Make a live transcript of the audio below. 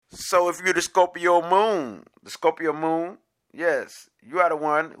So if you're the Scorpio moon, yes, you are the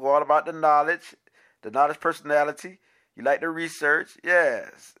one who all about the knowledge personality. You like to research,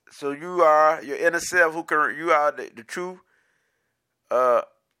 yes. So you are your inner self you are the true uh,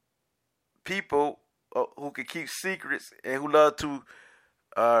 people who can keep secrets and who love to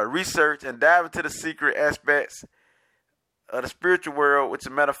research and dive into the secret aspects of the spiritual world, which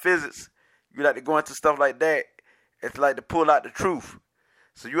is metaphysics. You like to go into stuff like that. It's like to pull out the truth.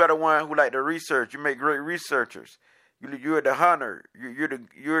 So you are the one who like to research. You make great researchers. You're the hunter.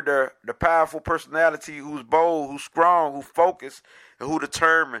 You're the powerful personality who's bold, who's strong, who's focused, and who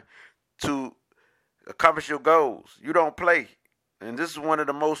determined to accomplish your goals. You don't play. And this is one of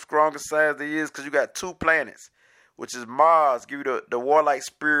the most strongest signs there is because you got two planets, which is Mars, give you the warlike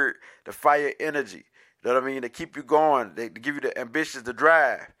spirit, the fire energy. You know what I mean? They keep you going. They give you the ambitions, the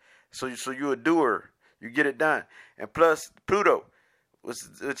drive. So you're a doer. You get it done. And plus Pluto, which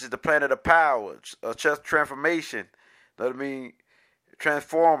is the planet of power, just transformation. You know what I mean?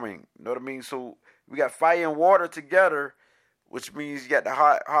 Transforming. You know what I mean? So we got fire and water together, which means you got the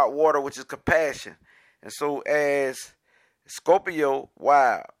hot water, which is compassion. And so as Scorpio,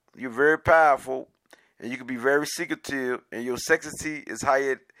 wow, you're very powerful, and you can be very secretive, and your sexity is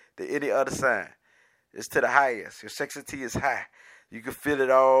higher than any other sign. It's to the highest. Your sexity is high. You can feel it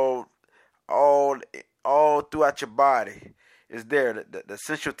all throughout your body. It's there, the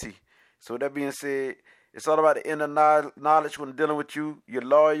sensuality. So that being said, it's all about the inner knowledge when dealing with you. You're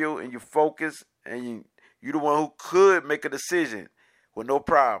loyal and you're focused, and you're the one who could make a decision with no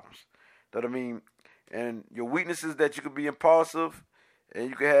problems. You know what I mean? And your weaknesses that you can be impulsive, and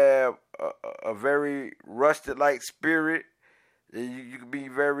you can have a very rusted-like spirit. And you can be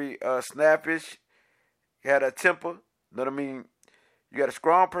very snappish. You have a temper. You know what I mean? You got a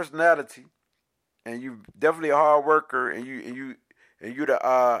strong personality, and you definitely a hard worker, and you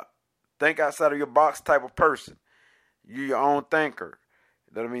the think outside of your box type of person. You're your own thinker.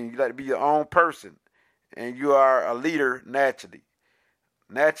 You know what I mean? You like to be your own person, and you are a leader naturally.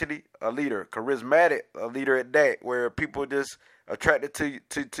 Naturally, a leader, charismatic, a leader at that, where people just attracted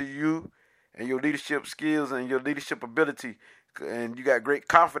to you and your leadership skills and your leadership ability, and you got great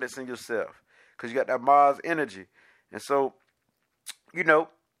confidence in yourself because you got that Mars energy. And so, you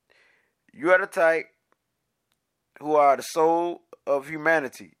are the type who are the soul of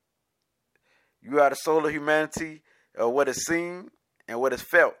humanity. You are the soul of humanity, what is seen and what is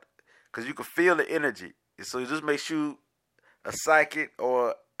felt, because you can feel the energy. And so it just makes you a psychic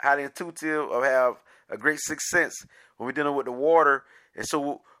or highly intuitive or have a great sixth sense when we're dealing with the water. And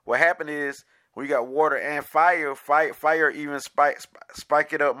so what happened is when you got water and fire even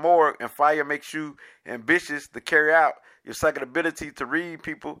spike it up more, and fire makes you ambitious to carry out your psychic ability to read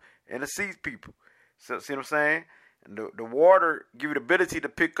people and to see people. So see what I'm saying? And the water give you the ability to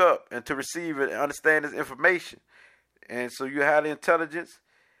pick up and to receive it and understand this information. And so you're highly intelligent,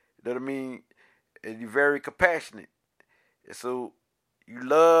 you know what I mean? And you're very compassionate. And so you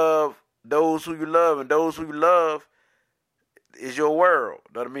love those who you love, and those who you love is your world.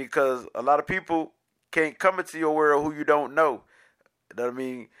 You know what I mean? Because a lot of people can't come into your world who you don't know. You know what I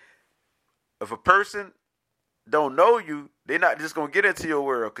mean? If a person don't know you, they're not just going to get into your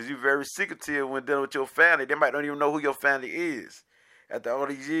world because you're very secretive when dealing with your family. They might not even know who your family is after all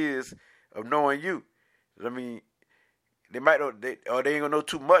these years of knowing you. You know what I mean? They might not, they ain't going to know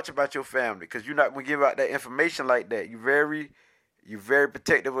too much about your family because you're not going to give out that information like that. You're very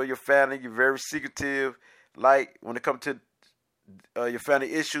protective of your family. You're very secretive. Like when it comes to your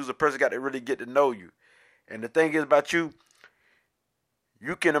family issues, a person got to really get to know you. And the thing is about you,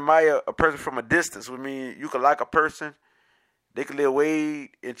 you can admire a person from a distance. I mean, you can like a person. They can live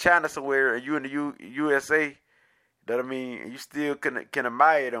way in China somewhere, and you in the USA. You know what I mean? And you still can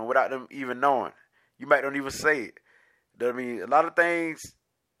admire them without them even knowing. You might not even say it. You know what I mean? A lot of things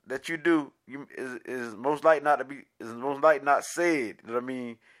that you do is most likely not said. You know what I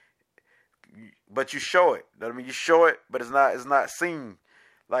mean? But you show it. You know what I mean? You show it, but it's not seen.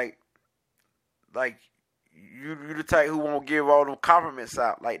 Like you the type who won't give all them compliments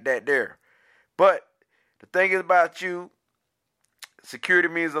out like that there. But the thing is about you, security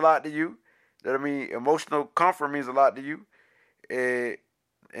means a lot to you. You know what I mean? Emotional comfort means a lot to you.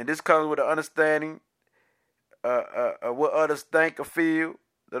 And this comes with an understanding of what others think or feel. You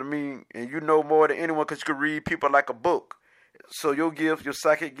know what I mean? And you know more than anyone because you can read people like a book. So your gift, your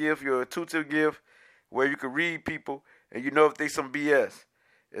psychic gift, your intuitive gift, where you can read people and you know if they some BS.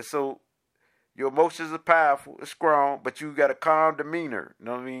 And so your emotions are powerful, it's strong, but you got a calm demeanor. You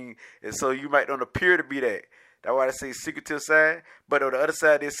know what I mean? And so you might not appear to be that. That's why they say secretive side. But on the other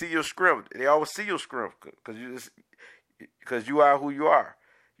side, they see your script. They always see your script because you are who you are.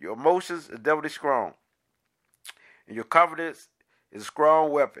 Your emotions is definitely strong. And your confidence is a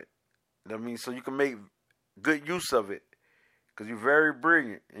strong weapon. You know what I mean? So you can make good use of it. Because you're very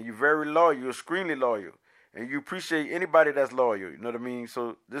brilliant and you're very loyal. You're extremely loyal. And you appreciate anybody that's loyal. You know what I mean?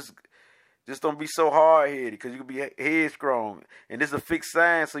 So just don't be so hard-headed, because you can be headstrong. And this is a fixed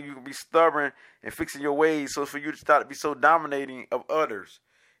sign, so you can be stubborn and fixing your ways, so for you to start to be so dominating of others.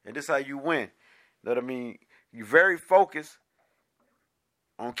 And this is how you win. You know what I mean? You're very focused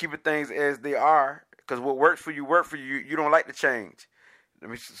on keeping things as they are, because what works for you, You don't like to change. I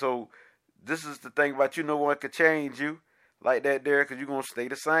mean, so this is the thing about you. No one can change you like that there, because you're going to stay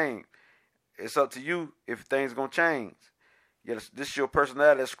the same. It's up to you if things going to change. Yeah, this is your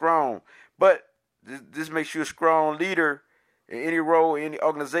personality that's strong. But this makes you a strong leader in any role, in any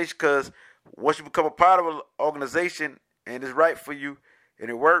organization, because once you become a part of an organization and it's right for you and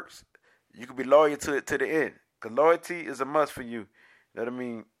it works, you can be loyal to it to the end. Because loyalty is a must for you. You know what I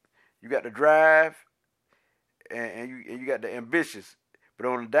mean? You got the drive and you got the ambitious. But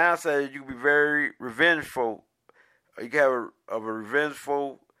on the downside, you can be very revengeful. You can have a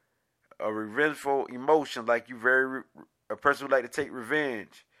revengeful emotion, like you a person who like to take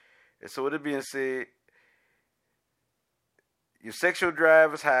revenge. And so with it being said, your sexual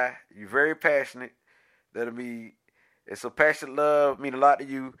drive is high. You're very passionate. That'll be, and so passionate love mean a lot to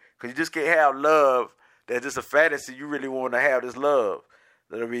you, because you just can't have love that's just a fantasy. You really want to have this love.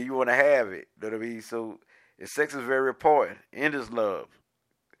 That'll be, you want to have it. That'll be, so, and sex is very important in this love.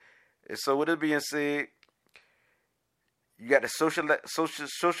 And so with it being said, you got the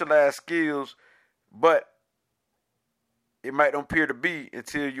socialized skills, but it might don't appear to be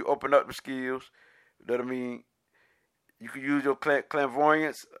until you open up the skills. You know what I mean? You can use your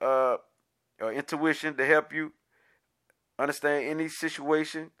clairvoyance or intuition to help you understand any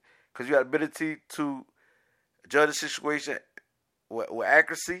situation, because you have the ability to judge the situation with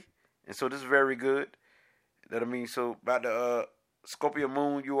accuracy. And so this is very good. You know what I mean? So about the Scorpio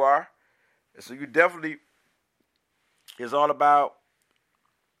moon you are. And so you definitely, it's all about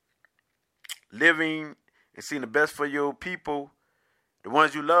living and seeing the best for your people, the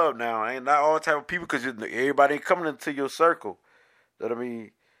ones you love now. Ain't not all type of people, because everybody ain't coming into your circle. You know what I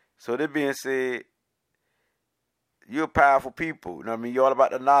mean? So that being said, you're powerful people. You know what I mean? You're all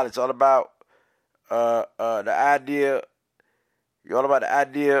about the knowledge, all about the idea. You're all about the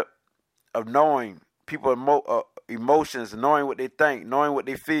idea of knowing people emotions, knowing what they think, knowing what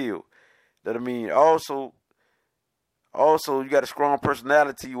they feel. You know what I mean? Also, you got a strong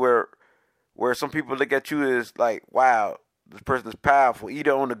personality where some people look at you as like, wow, this person is powerful,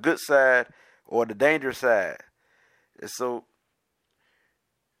 either on the good side or the dangerous side. And so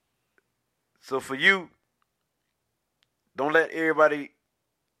for you, don't let everybody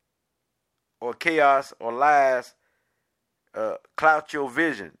or chaos or lies cloud your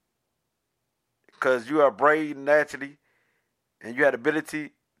vision, because you are brave naturally, and you have the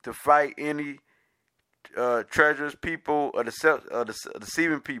ability to fight any treacherous people or the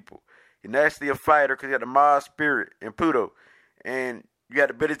deceiving people. You're naturally a fighter, because you have the Mars spirit and Pluto, and you have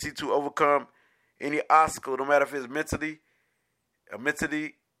the ability to overcome any obstacle, no matter if it's mentally,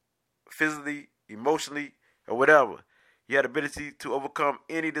 physically, emotionally, or whatever. You have the ability to overcome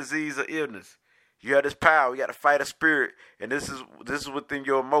any disease or illness. You have this power. You got to fight a spirit, and this is within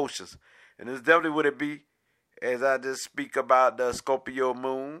your emotions. And this definitely would it be, as I just speak about the Scorpio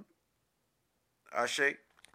moon. Ashe.